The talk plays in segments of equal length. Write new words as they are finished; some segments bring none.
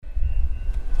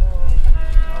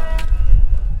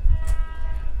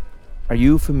Are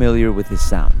you familiar with this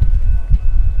sound?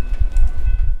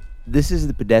 This is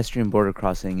the pedestrian border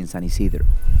crossing in San Isidro.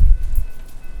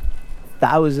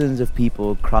 Thousands of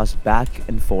people cross back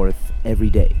and forth every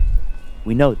day.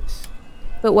 We know this.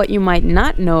 But what you might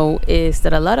not know is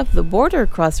that a lot of the border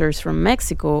crossers from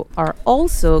Mexico are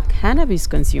also cannabis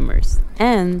consumers,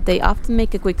 and they often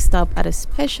make a quick stop at a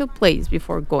special place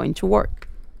before going to work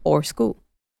or school.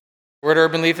 We're at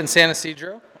Urban Leaf in San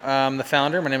Isidro. I'm the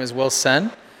founder. My name is Will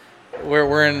Sen.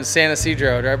 We're in San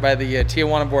Isidro, right by the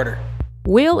Tijuana border.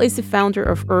 Will is the founder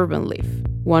of Urban Leaf,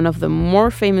 one of the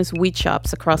more famous weed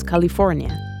shops across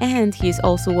California, and he is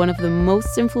also one of the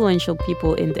most influential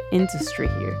people in the industry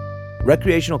here.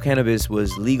 Recreational cannabis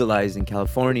was legalized in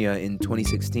California in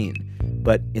 2016,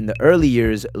 but in the early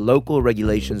years, local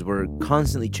regulations were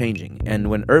constantly changing, and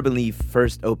when Urban Leaf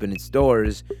first opened its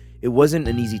doors, it wasn't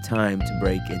an easy time to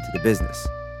break into the business.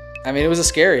 I mean, it was a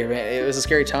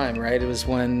scary time, right? It was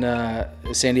when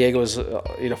San Diego was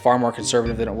far more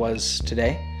conservative than it was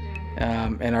today.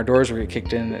 And our doors were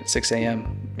kicked in at 6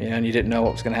 a.m., and you didn't know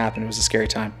what was going to happen. It was a scary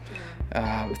time.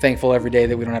 Thankful every day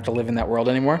that we don't have to live in that world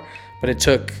anymore. But it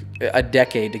took a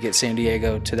decade to get San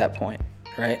Diego to that point,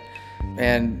 right?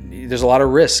 And there's a lot of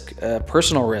risk,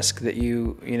 personal risk that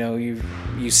you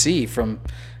see from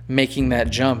making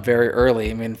that jump very early.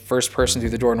 I mean, first person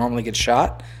through the door normally gets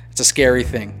shot. It's a scary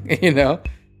thing,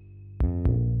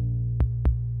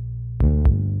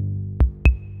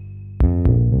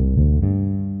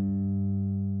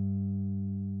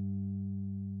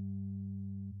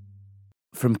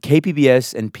 From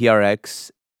KPBS and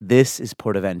PRX, this is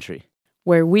Port of Entry,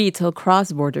 where we tell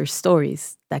cross-border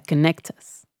stories that connect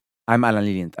us. I'm Alan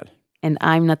Lilienthal. And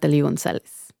I'm Natalie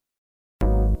Gonzalez.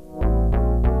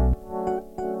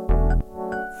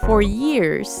 For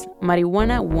years,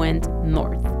 marijuana went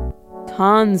north.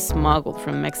 Tons smuggled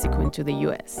from Mexico into the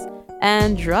U.S.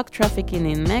 And drug trafficking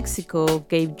in Mexico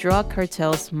gave drug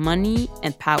cartels money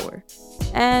and power.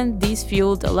 And these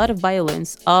fueled a lot of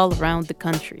violence all around the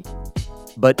country.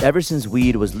 But ever since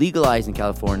weed was legalized in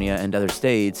California and other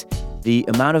states, the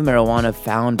amount of marijuana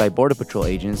found by Border Patrol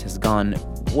agents has gone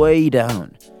way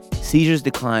down. Seizures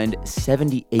declined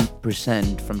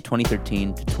 78% from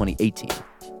 2013 to 2018.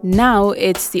 Now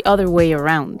it's the other way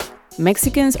around.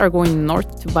 Mexicans are going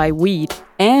north to buy weed,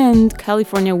 and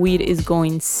California weed is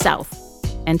going south,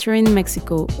 entering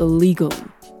Mexico illegally.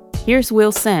 Here's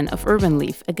Will Sen of Urban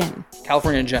Leaf again.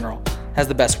 California in general has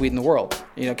the best weed in the world.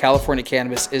 California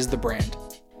cannabis is the brand.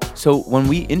 So when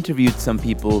we interviewed some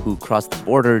people who crossed the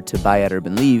border to buy at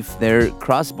Urban Leaf, their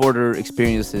cross-border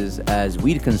experiences as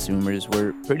weed consumers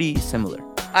were pretty similar.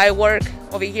 I work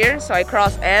over here, so I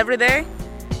cross every day,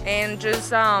 and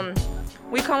just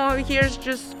we come over here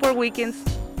just for weekends.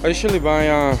 I usually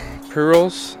buy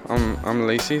pre-rolls. I'm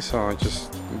lazy, so I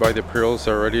just buy the pre-rolls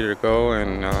that are ready to go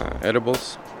and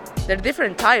edibles. There are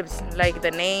different types, like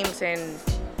the names and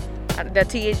the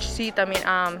THC.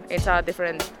 It's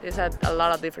a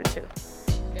lot of different too.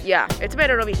 Yeah, it's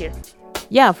better over here.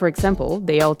 Yeah, for example,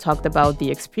 they all talked about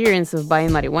the experience of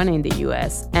buying marijuana in the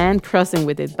U.S. and crossing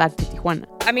with it back to Tijuana.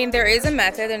 There is a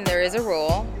method and there is a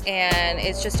rule, and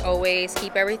it's just always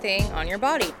keep everything on your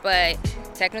body. But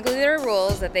technically there are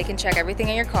rules that they can check everything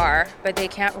in your car, but they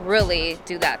can't really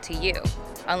do that to you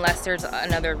unless there's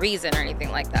another reason or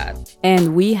anything like that.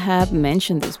 And we have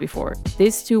mentioned this before.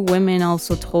 These two women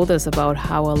also told us about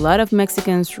how a lot of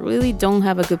Mexicans really don't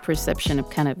have a good perception of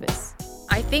cannabis.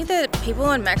 I think that people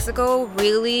in Mexico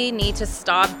really need to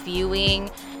stop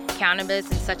viewing cannabis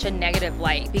in such a negative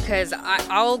light, because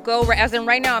I'll go, as in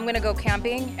right now, I'm going to go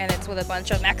camping, and it's with a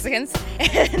bunch of Mexicans,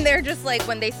 and they're just like,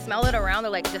 when they smell it around,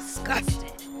 they're like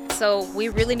disgusted. So we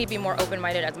really need to be more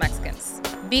open-minded as Mexicans,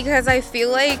 because I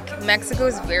feel like Mexico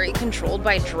is very controlled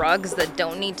by drugs that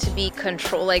don't need to be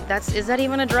controlled. Is that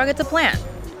even a drug? It's a plant.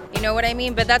 You know what I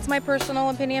mean? But that's my personal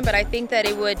opinion, but I think that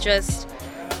it would just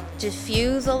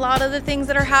diffuse a lot of the things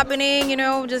that are happening,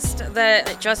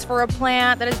 just for a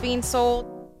plant that is being sold.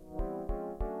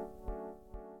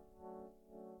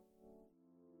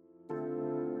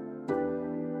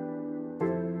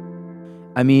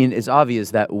 It's obvious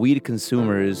that weed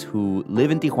consumers who live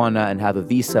in Tijuana and have a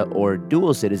visa or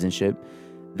dual citizenship,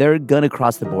 they're gonna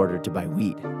cross the border to buy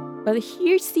weed. But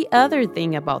here's the other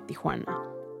thing about Tijuana.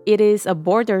 It is a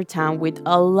border town with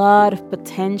a lot of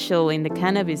potential in the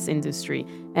cannabis industry,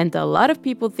 and a lot of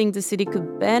people think the city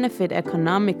could benefit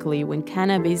economically when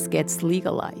cannabis gets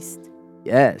legalized.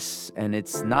 Yes, and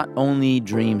it's not only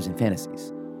dreams and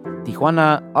fantasies.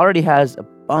 Tijuana already has a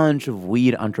bunch of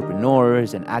weed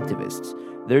entrepreneurs and activists.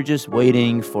 They're just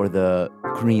waiting for the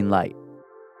green light.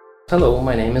 Hello,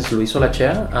 my name is Luis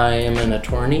Olachea. I am an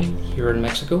attorney here in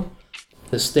Mexico.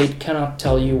 The state cannot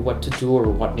tell you what to do or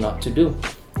what not to do,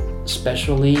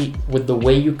 especially with the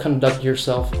way you conduct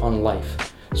yourself on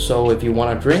life. So if you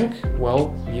want to drink,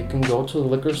 well, you can go to the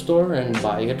liquor store and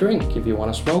buy a drink. If you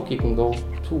want to smoke, you can go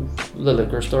to the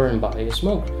liquor store and buy a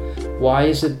smoke. Why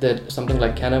is it that something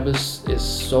like cannabis is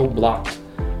so blocked?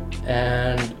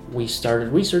 And we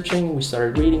started researching, we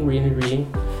started reading,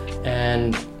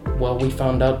 and well, we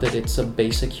found out that it's a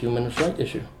basic human rights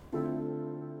issue.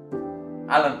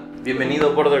 Alan,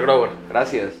 bienvenido Border Grower.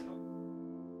 Gracias.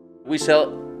 We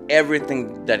sell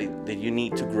everything that you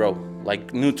need to grow,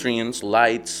 like nutrients,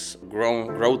 lights,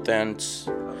 grow tents,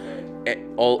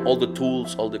 all the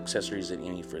tools, all the accessories that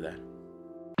you need for that.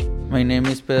 My name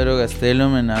is Pedro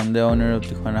Gastelum and I'm the owner of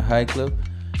Tijuana High Club.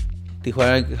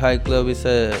 Tijuana High Club is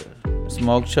a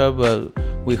smoke shop, but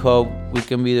we hope we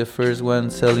can be the first one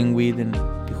selling weed in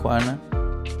Tijuana.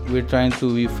 We're trying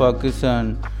to be focused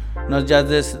on not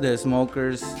just the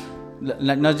smokers,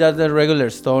 not just the regular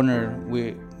stoner.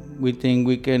 We think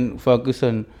we can focus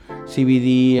on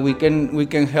CBD. We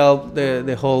can help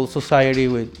the whole society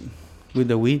with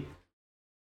the weed.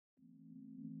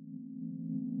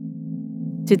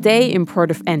 Today in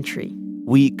Port of Entry,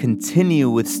 we continue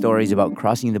with stories about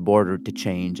crossing the border to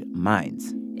change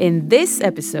minds. In this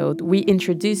episode, we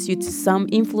introduce you to some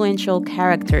influential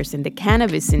characters in the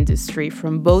cannabis industry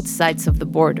from both sides of the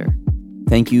border.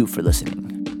 Thank you for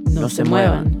listening. No se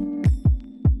muevan.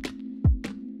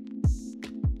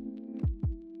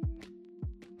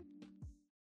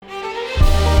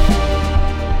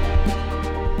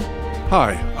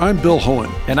 Hi, I'm Bill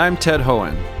Hohen. And I'm Ted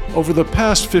Hohen. Over the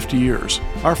past 50 years,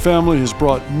 our family has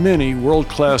brought many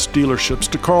world-class dealerships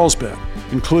to Carlsbad,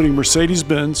 including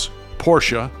Mercedes-Benz,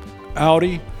 Porsche,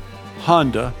 Audi,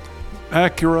 Honda,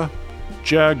 Acura,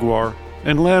 Jaguar,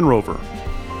 and Land Rover.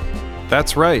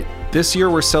 That's right. This year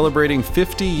we're celebrating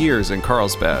 50 years in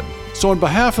Carlsbad. So on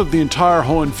behalf of the entire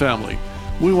Hohen family,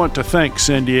 we want to thank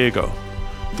San Diego.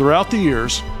 Throughout the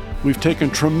years, we've taken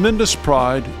tremendous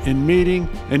pride in meeting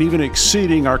and even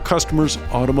exceeding our customers'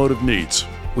 automotive needs.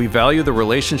 We value the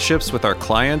relationships with our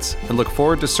clients and look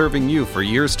forward to serving you for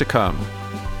years to come.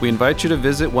 We invite you to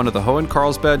visit one of the Hohen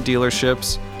Carlsbad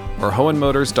dealerships or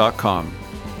hohenmotors.com.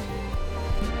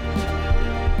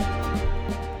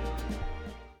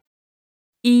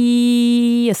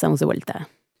 Y estamos de vuelta.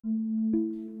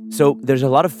 So there's a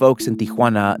lot of folks in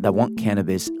Tijuana that want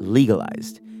cannabis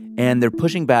legalized, and they're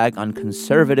pushing back on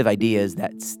conservative ideas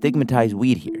that stigmatize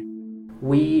weed here.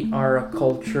 We are a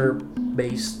culture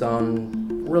based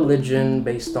on religion,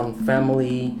 based on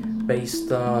family,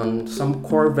 based on some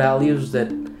core values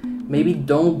that maybe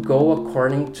don't go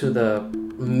according to the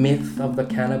myth of the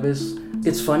cannabis.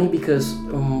 It's funny because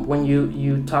when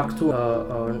you talk to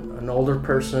an older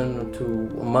person, to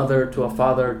a mother, to a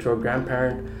father, to a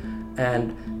grandparent,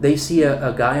 and they see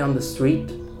a guy on the street,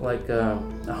 like a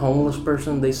homeless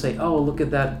person, they say, "Oh, look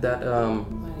at that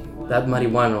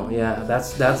marihuano." Yeah,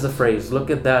 that's the phrase.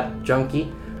 Look at that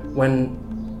junkie. When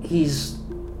he's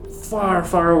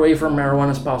far away from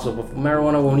marijuana as possible.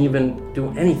 Marijuana won't even do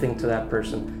anything to that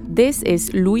person. This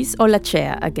is Luis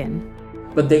Olachea again.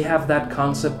 But they have that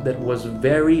concept that was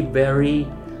very, very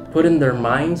put in their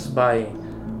minds by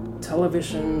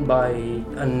television, by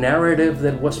a narrative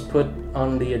that was put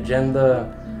on the agenda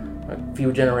a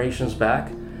few generations back.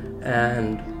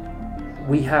 And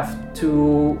we have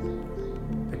to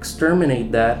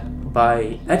exterminate that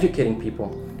by educating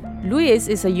people. Luis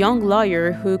is a young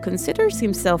lawyer who considers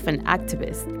himself an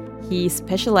activist. He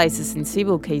specializes in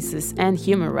civil cases and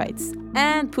human rights,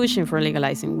 and pushing for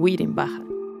legalizing weed in Baja.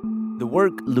 The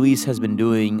work Luis has been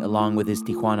doing along with his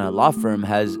Tijuana law firm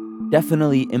has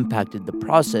definitely impacted the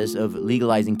process of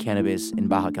legalizing cannabis in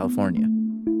Baja California.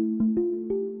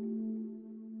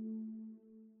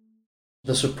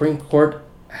 The Supreme Court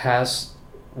has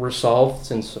resolved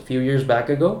since a few years back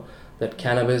ago that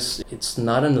cannabis, it's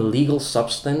not an illegal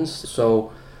substance,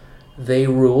 so they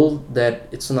ruled that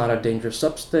it's not a dangerous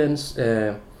substance.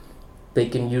 They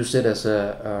can use it as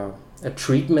a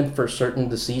treatment for certain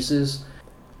diseases.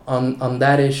 On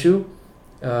that issue,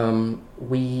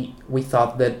 we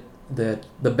thought that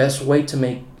the best way to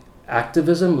make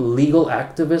activism,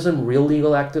 real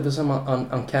legal activism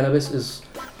on cannabis is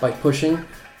by pushing.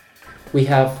 We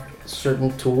have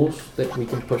certain tools that we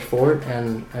can push forward,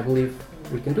 and I believe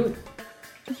we can do it.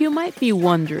 You might be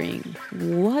wondering,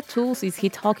 what tools is he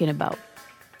talking about?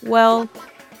 Well,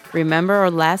 remember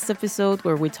our last episode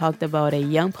where we talked about a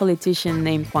young politician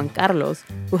named Juan Carlos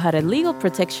who had a legal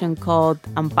protection called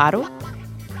Amparo?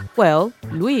 Well,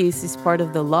 Luis is part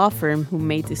of the law firm who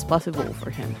made this possible for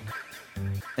him.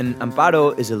 An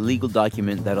amparo is a legal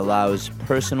document that allows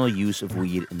personal use of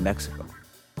weed in Mexico.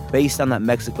 based on that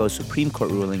Mexico Supreme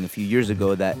Court ruling a few years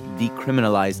ago that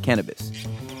decriminalized cannabis.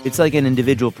 It's like an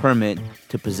individual permit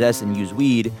to possess and use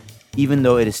weed, even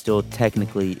though it is still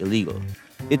technically illegal.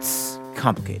 It's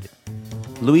complicated.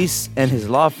 Luis and his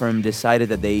law firm decided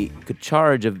that they could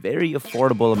charge a very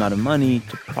affordable amount of money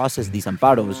to process these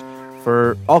amparos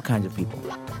for all kinds of people.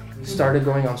 Started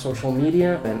going on social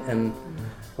media and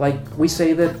like we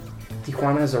say that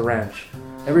Tijuana is a ranch.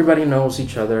 Everybody knows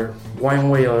each other one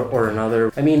way or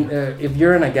another. I mean, if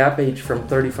you're in a gap age from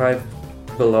 35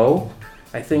 below,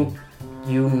 I think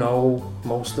you know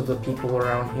most of the people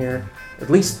around here. At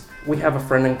least we have a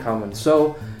friend in common.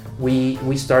 So we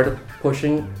started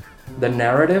pushing the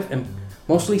narrative and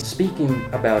mostly speaking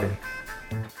about it.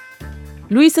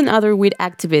 Luis and other weed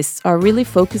activists are really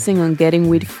focusing on getting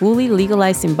weed fully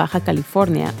legalized in Baja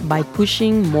California by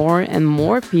pushing more and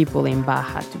more people in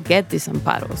Baja to get these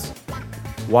amparos.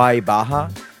 Why Baja?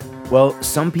 Well,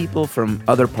 some people from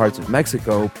other parts of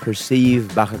Mexico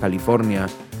perceive Baja California,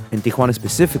 and Tijuana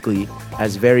specifically,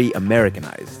 as very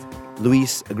Americanized.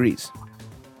 Luis agrees.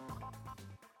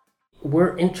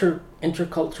 We're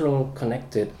intercultural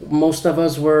connected. Most of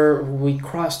us we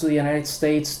crossed to the United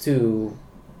States to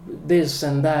this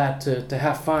and that, to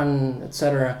have fun,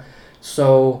 etc.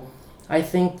 So I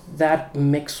think that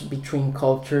mix between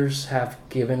cultures have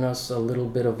given us a little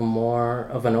bit of more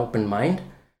of an open mind.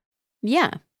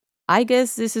 Yeah, I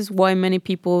guess this is why many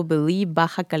people believe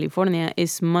Baja California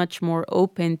is much more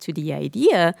open to the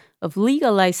idea of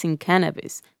legalizing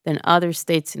cannabis than other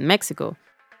states in Mexico,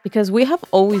 because we have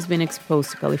always been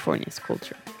exposed to California's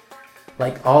culture.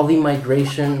 Like all the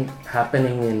migration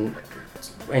happening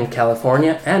in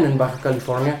California and in Baja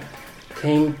California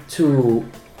came to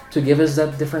give us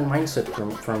that different mindset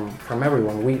from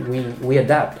everyone. We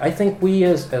adapt. I think we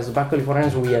as Baja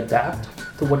Californians, we adapt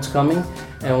to what's coming,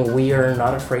 and we are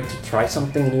not afraid to try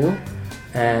something new.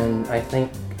 And I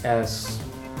think as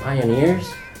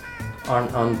pioneers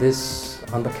on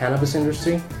the cannabis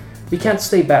industry, we can't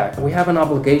stay back. We have an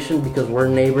obligation because we're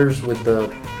neighbors with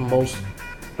the most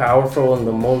powerful and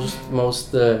the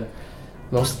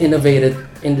most innovative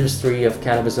industry of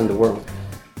cannabis in the world.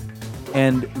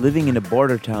 And living in a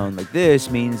border town like this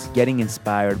means getting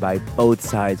inspired by both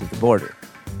sides of the border.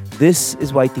 This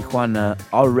is why Tijuana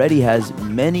already has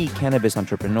many cannabis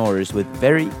entrepreneurs with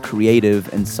very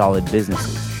creative and solid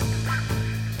businesses.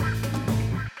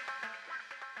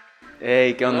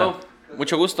 Hey, ¿qué onda? Hello.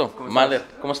 Mucho gusto. Mahler,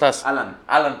 ¿cómo estás?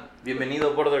 Alan,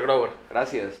 bienvenido Border Grower.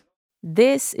 Gracias.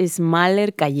 This is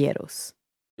Mahler Calleros.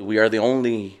 We are the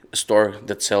only store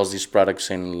that sells these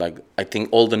products in, I think,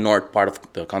 all the north part of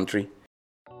the country.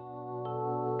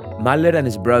 Mahler and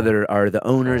his brother are the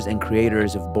owners and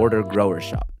creators of Border Grower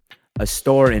Shop, a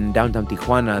store in downtown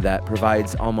Tijuana that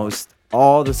provides almost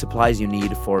all the supplies you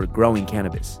need for growing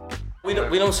cannabis. We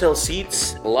don't sell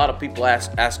seeds. A lot of people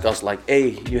ask us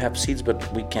hey, you have seeds,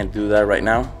 but we can't do that right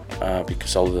now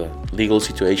because of the legal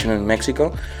situation in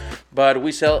Mexico. But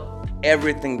we sell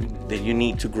everything that you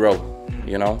need to grow,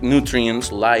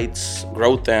 nutrients, lights,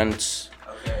 grow tents,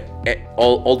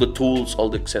 all the tools, all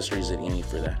the accessories that you need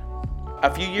for that. A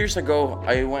few years ago,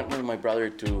 I went with my brother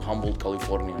to Humboldt,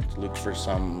 California to look for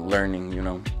some learning,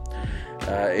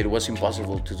 It was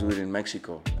impossible to do it in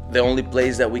Mexico. The only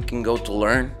place that we can go to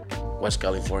learn was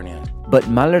California. But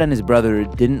Mahler and his brother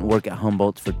didn't work at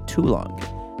Humboldt for too long.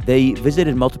 They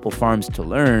visited multiple farms to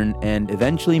learn and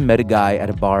eventually met a guy at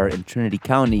a bar in Trinity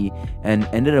County and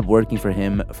ended up working for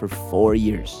him for 4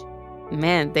 years.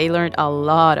 Man, they learned a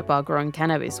lot about growing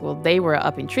cannabis while they were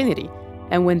up in Trinity.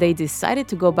 And when they decided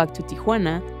to go back to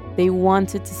Tijuana, they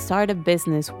wanted to start a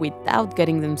business without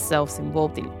getting themselves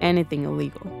involved in anything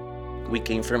illegal. We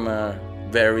came from a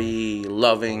very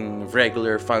loving,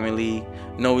 regular family,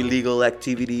 no illegal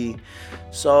activity.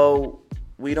 So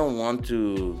we don't want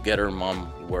to get our mom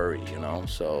worried,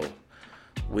 So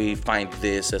we find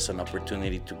this as an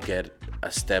opportunity to get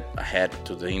a step ahead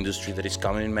to the industry that is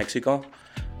coming in Mexico.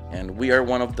 And we are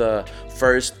one of the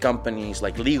first companies,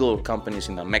 legal companies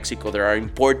in Mexico that are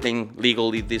importing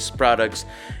legally these products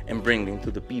and bringing them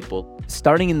to the people.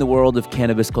 Starting in the world of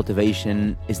cannabis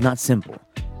cultivation is not simple.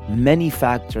 Many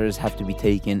factors have to be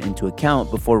taken into account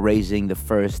before raising the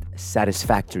first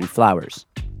satisfactory flowers.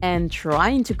 And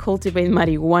trying to cultivate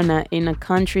marijuana in a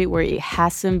country where it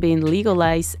hasn't been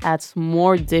legalized adds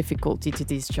more difficulty to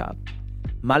this job.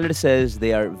 Mahler says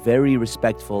they are very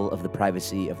respectful of the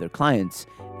privacy of their clients,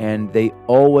 and they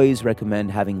always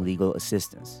recommend having legal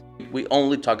assistance. We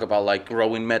only talk about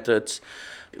growing methods,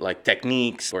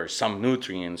 techniques or some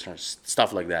nutrients or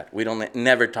stuff like that. We don't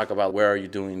never talk about where are you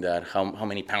doing that, how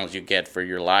many pounds you get for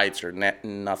your lights or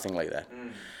nothing like that.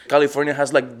 California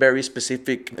has like very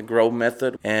specific grow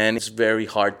method, and it's very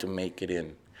hard to make it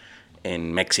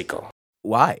in Mexico.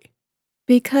 Why?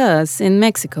 Because in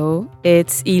Mexico,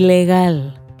 it's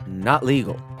illegal. Not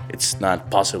legal. It's not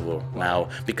possible now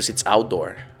because it's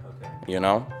outdoor. You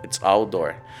know, it's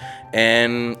outdoor.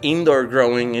 And indoor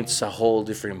growing, it's a whole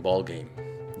different ballgame.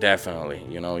 Definitely.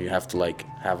 You know, you have to like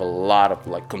have a lot of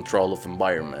like control of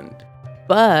environment.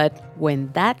 But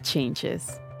when that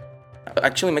changes...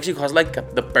 Actually, Mexico has like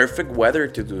the perfect weather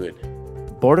to do it.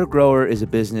 Border Grower is a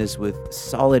business with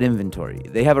solid inventory.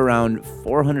 They have around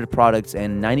 400 products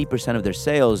and 90% of their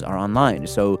sales are online.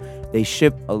 So they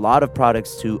ship a lot of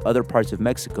products to other parts of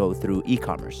Mexico through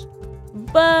e-commerce.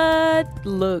 But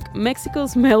look,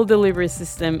 Mexico's mail delivery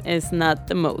system is not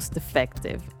the most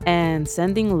effective, and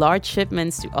sending large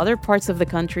shipments to other parts of the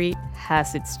country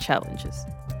has its challenges.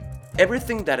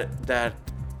 Everything that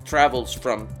travels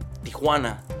from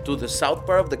Tijuana to the south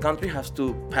part of the country has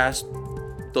to pass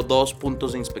the dos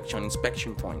puntos de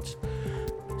inspection points.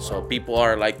 So people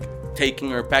are like taking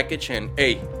your package and,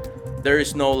 hey, there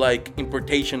is no like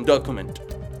importation document.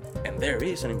 And there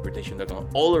is an importation document.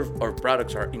 All of our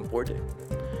products are imported.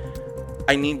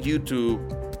 I need you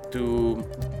to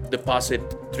deposit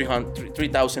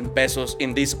 3,000 pesos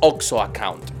in this OXXO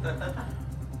account.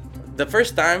 The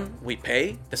first time we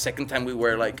pay, the second time we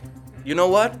were like, you know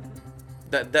what?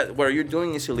 That what you're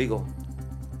doing is illegal.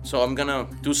 So I'm gonna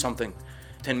do something.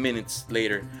 10 minutes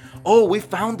later, oh, we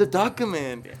found the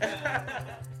document.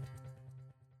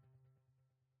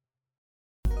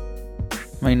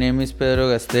 My name is Pedro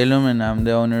Gastelum and I'm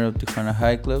the owner of Tijuana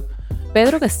High Club.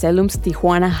 Pedro Gastelum's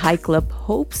Tijuana High Club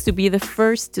hopes to be the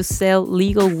first to sell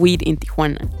legal weed in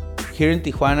Tijuana. Here in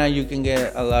Tijuana, you can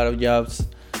get a lot of jobs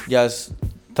just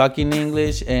talking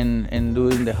English and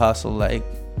doing the hustle. Like,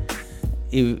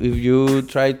 if you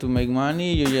try to make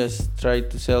money, you just try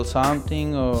to sell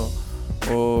something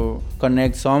or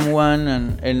connect someone,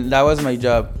 and that was my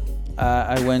job.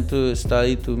 I went to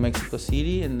study to Mexico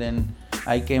City, and then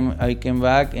I came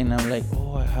back, and I'm like,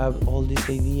 oh, I have all these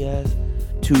ideas.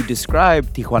 To describe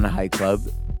Tijuana High Club,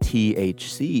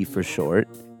 THC for short,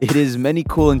 it is many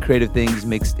cool and creative things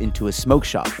mixed into a smoke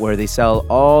shop where they sell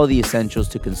all the essentials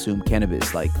to consume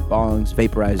cannabis, like bongs,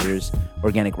 vaporizers,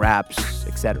 organic wraps,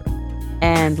 etc.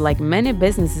 And like many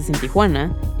businesses in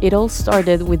Tijuana, it all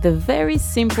started with a very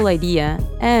simple idea,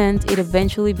 and it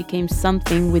eventually became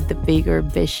something with the bigger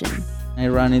vision. I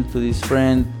ran into this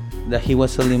friend that he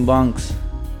was selling bongs.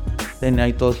 Then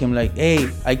I told him like, hey,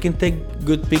 I can take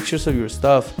good pictures of your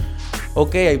stuff.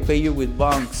 Okay, I pay you with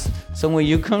bongs. So when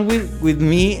you come with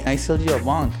me, I sell you a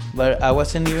bong. But I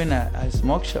wasn't even a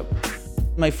smoke shop.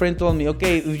 My friend told me,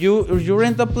 okay, if you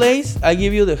rent a place, I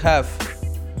give you the half.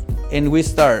 And we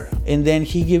start. And then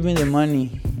he gave me the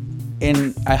money.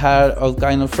 And I had all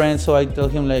kind of friends, so I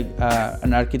told him like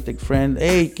an architect friend,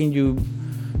 hey, can you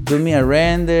do me a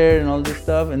render and all this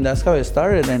stuff? And that's how it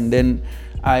started. And then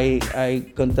I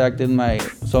contacted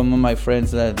some of my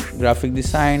friends that graphic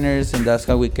designers, and that's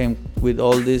how we came with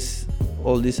all these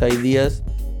ideas.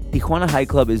 Tijuana High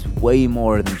Club is way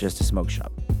more than just a smoke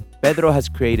shop. Pedro has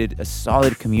created a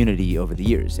solid community over the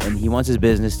years, and he wants his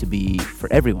business to be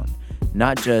for everyone,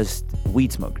 not just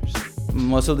weed smokers.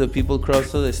 Most of the people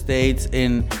cross to the States,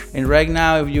 and right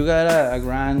now, if you got a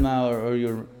grandma or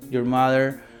your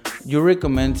mother, you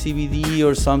recommend CBD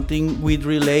or something weed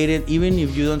related, even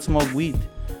if you don't smoke weed.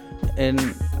 And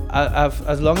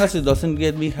as long as it doesn't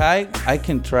get me high, I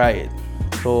can try it.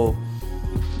 So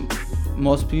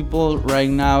most people right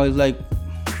now is like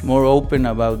more open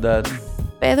about that.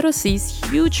 Pedro sees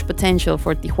huge potential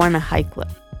for Tijuana High Club.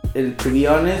 And to be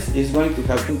honest, it's going to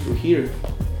happen through here.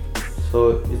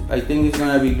 So I think it's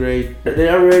gonna be great.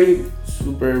 There are already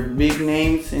super big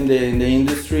names in the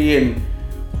industry, and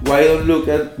why don't look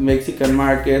at Mexican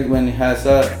market when it has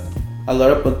a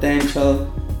lot of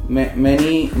potential.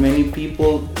 Many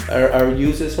people are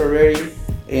users already,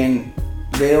 and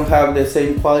they don't have the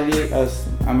same quality as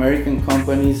American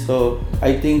companies. So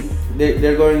I think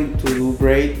they're going to do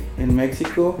great in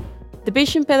Mexico. The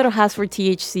vision Pedro has for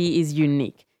THC is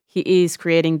unique. He is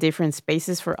creating different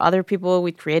spaces for other people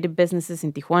with creative businesses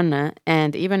in Tijuana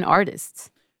and even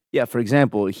artists. Yeah, for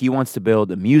example, he wants to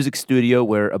build a music studio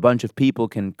where a bunch of people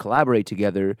can collaborate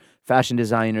together, fashion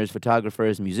designers,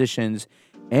 photographers, musicians,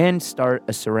 and start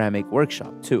a ceramic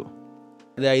workshop too.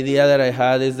 The idea that I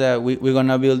had is that we're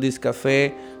gonna build this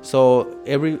cafe, so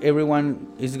everyone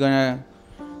is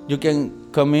you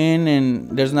can come in and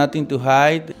there's nothing to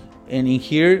hide. And in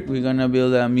here, we're gonna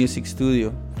build a music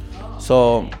studio.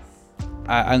 So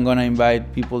I'm gonna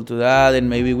invite people to that, and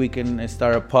maybe we can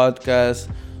start a podcast,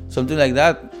 something like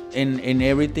that. and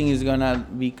everything is gonna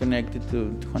be connected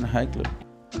to Tijuana High Club.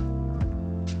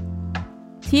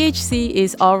 THC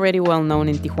is already well known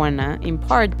in Tijuana, in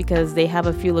part because they have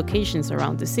a few locations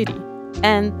around the city.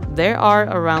 And there are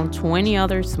around 20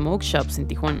 other smoke shops in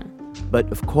Tijuana. But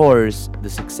of course, the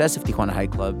success of Tijuana High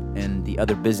Club and the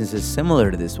other businesses similar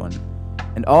to this one,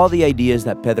 and all the ideas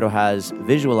that Pedro has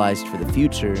visualized for the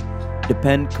future,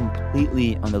 depend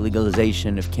completely on the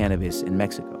legalization of cannabis in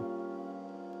Mexico.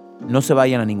 No se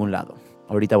vayan a ningún lado.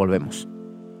 Ahorita volvemos.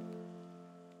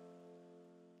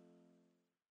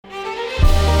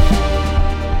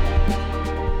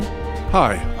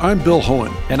 Hi, I'm Bill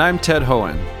Hohen. And I'm Ted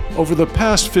Hohen. Over the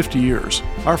past 50 years,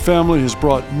 our family has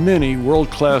brought many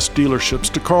world-class dealerships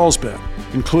to Carlsbad,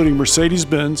 including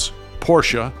Mercedes-Benz,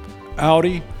 Porsche,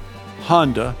 Audi,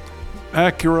 Honda,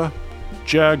 Acura,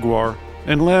 Jaguar,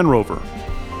 and Land Rover.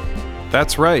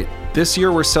 That's right. This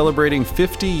year we're celebrating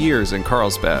 50 years in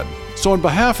Carlsbad. So on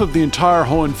behalf of the entire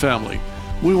Hohen family,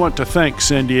 we want to thank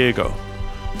San Diego.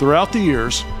 Throughout the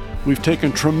years, we've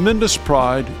taken tremendous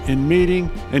pride in meeting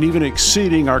and even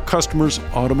exceeding our customers'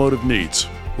 automotive needs.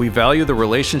 We value the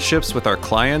relationships with our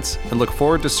clients and look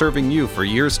forward to serving you for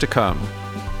years to come.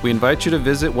 We invite you to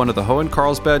visit one of the Hohen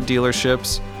Carlsbad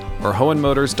dealerships or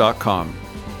hohenmotors.com.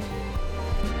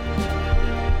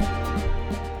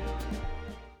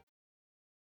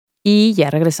 Y ya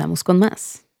regresamos con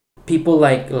más. People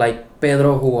like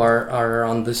Pedro who are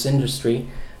on this industry,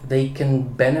 they can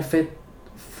benefit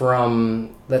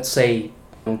from, let's say,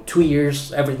 in 2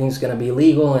 years, everything's going to be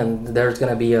legal and there's going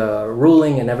to be a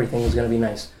ruling and everything is going to be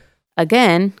nice.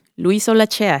 Again, Luis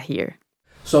Olachea here.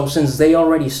 So since they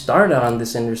already started on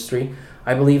this industry,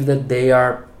 I believe that they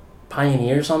are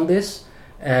pioneers on this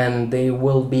and they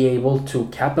will be able to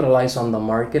capitalize on the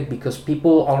market because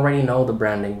people already know the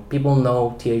branding. People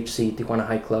know THC, Tijuana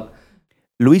High Club.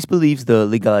 Luis believes the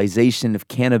legalization of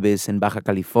cannabis in Baja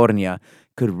California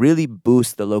could really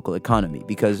boost the local economy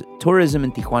because tourism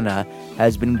in Tijuana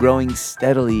has been growing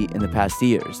steadily in the past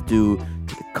years due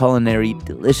to the culinary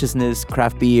deliciousness,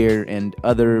 craft beer, and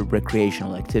other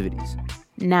recreational activities.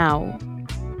 Now,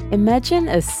 imagine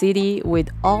a city with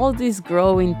all this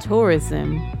growing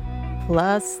tourism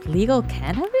plus legal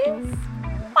cannabis?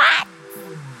 What?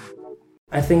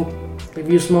 I think if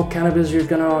you smoke cannabis, you're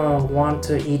gonna want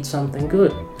to eat something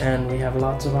good, and we have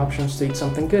lots of options to eat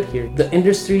something good here. The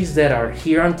industries that are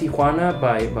here on Tijuana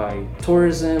by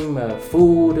tourism,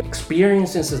 food,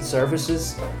 experiences and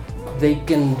services, they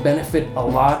can benefit a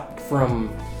lot from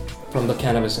the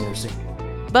cannabis industry.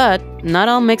 But not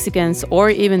all Mexicans or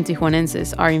even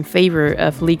Tijuanenses are in favor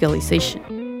of legalization.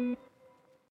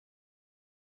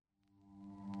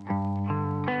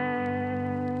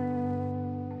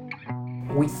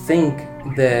 We think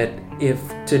that if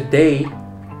today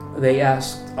they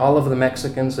asked all of the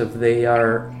Mexicans if they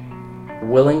are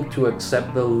willing to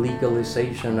accept the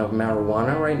legalization of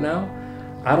marijuana right now,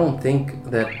 I don't think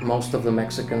that most of the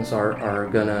Mexicans are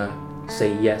gonna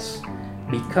say yes,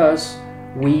 because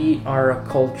we are a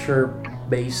culture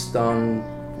based on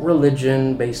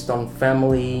religion, based on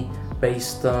family,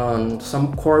 based on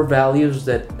some core values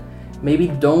that maybe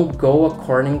don't go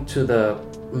according to the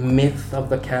myth of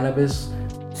the cannabis.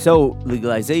 So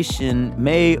legalization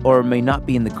may or may not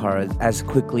be in the cards as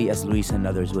quickly as Luis and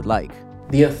others would like.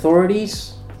 The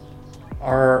authorities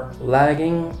are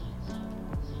lagging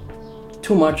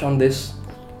too much on this,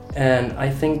 and I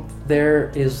think there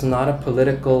is not a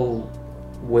political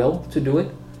will to do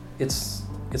it. It's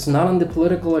not on the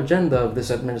political agenda of this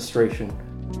administration.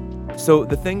 So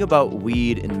the thing about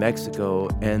weed in Mexico,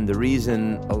 and the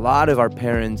reason a lot of our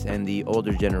parents and the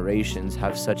older generations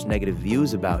have such negative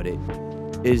views about it,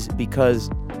 is because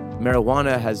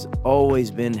marijuana has always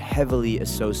been heavily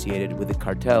associated with the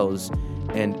cartels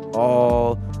and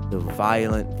all the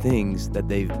violent things that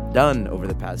they've done over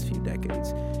the past few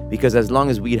decades. Because as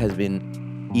long as weed has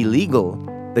been illegal,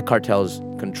 the cartels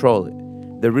control it.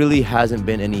 There really hasn't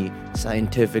been any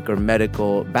scientific or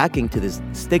medical backing to this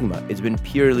stigma. It's been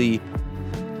purely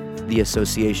the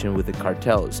association with the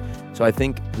cartels. So I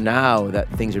think now that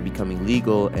things are becoming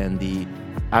legal and the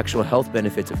actual health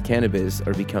benefits of cannabis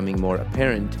are becoming more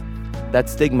apparent, that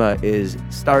stigma is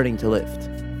starting to lift.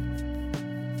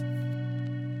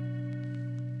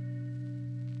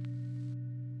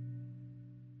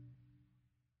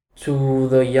 To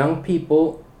the young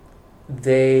people,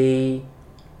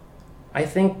 I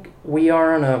think we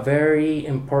are on a very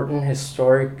important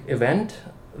historic event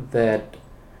that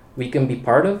we can be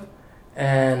part of,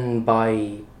 and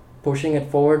by pushing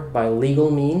it forward by legal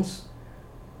means,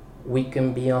 we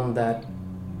can be on that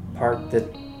part that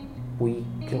we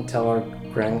can tell our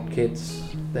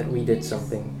grandkids that we did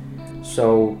something.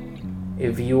 So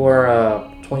If you are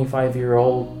a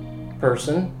 25-year-old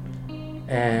person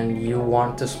and you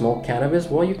want to smoke cannabis,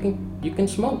 well, you can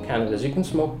smoke cannabis. You can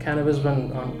smoke cannabis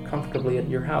comfortably at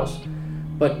your house,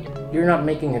 but you're not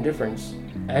making a difference.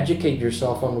 Educate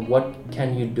yourself on what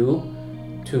can you do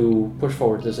to push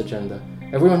forward this agenda.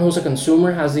 Everyone who's a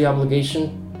consumer has the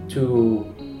obligation to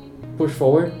push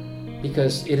forward,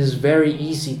 because it is very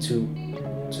easy to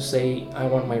say, I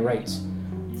want my rights,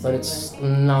 but it's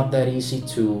not that easy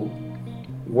to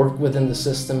work within the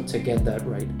system to get that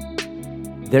right.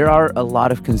 There are a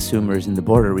lot of consumers in the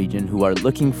border region who are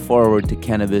looking forward to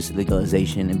cannabis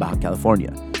legalization in Baja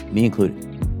California, me included.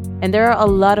 And there are a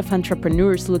lot of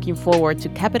entrepreneurs looking forward to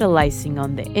capitalizing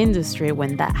on the industry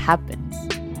when that happens.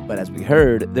 But as we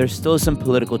heard, there's still some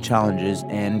political challenges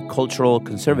and cultural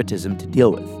conservatism to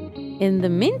deal with. In the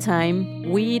meantime,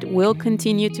 weed will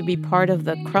continue to be part of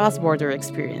the cross-border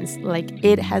experience like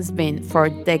it has been for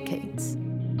decades.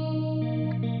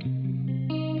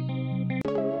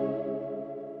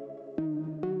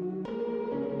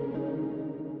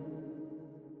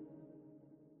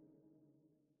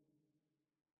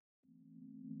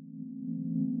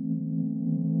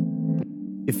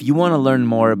 If you want to learn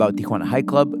more about Tijuana High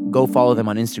Club, go follow them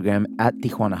on Instagram at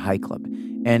Tijuana High Club.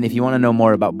 And if you want to know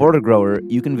more about Border Grower,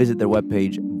 you can visit their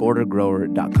webpage,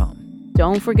 bordergrower.com.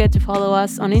 Don't forget to follow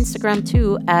us on Instagram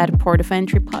too at Port of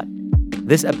Entry Pod.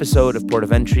 This episode of Port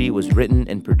of Entry was written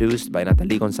and produced by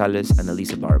Natalie Gonzalez and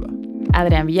Elisa Barba.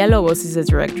 Adrian Villalobos is the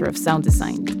director of sound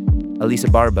design. Elisa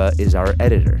Barba is our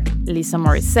editor. Lisa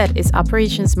Morissette is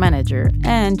operations manager,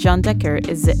 and John Decker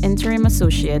is the interim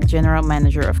associate general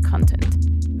manager of content.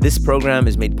 This program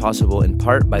is made possible in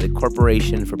part by the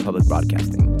Corporation for Public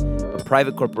Broadcasting, a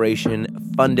private corporation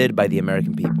funded by the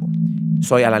American people.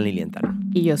 Soy Alan Lilienthal.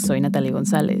 Y yo soy Natalie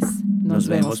González. Nos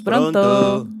vemos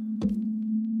pronto.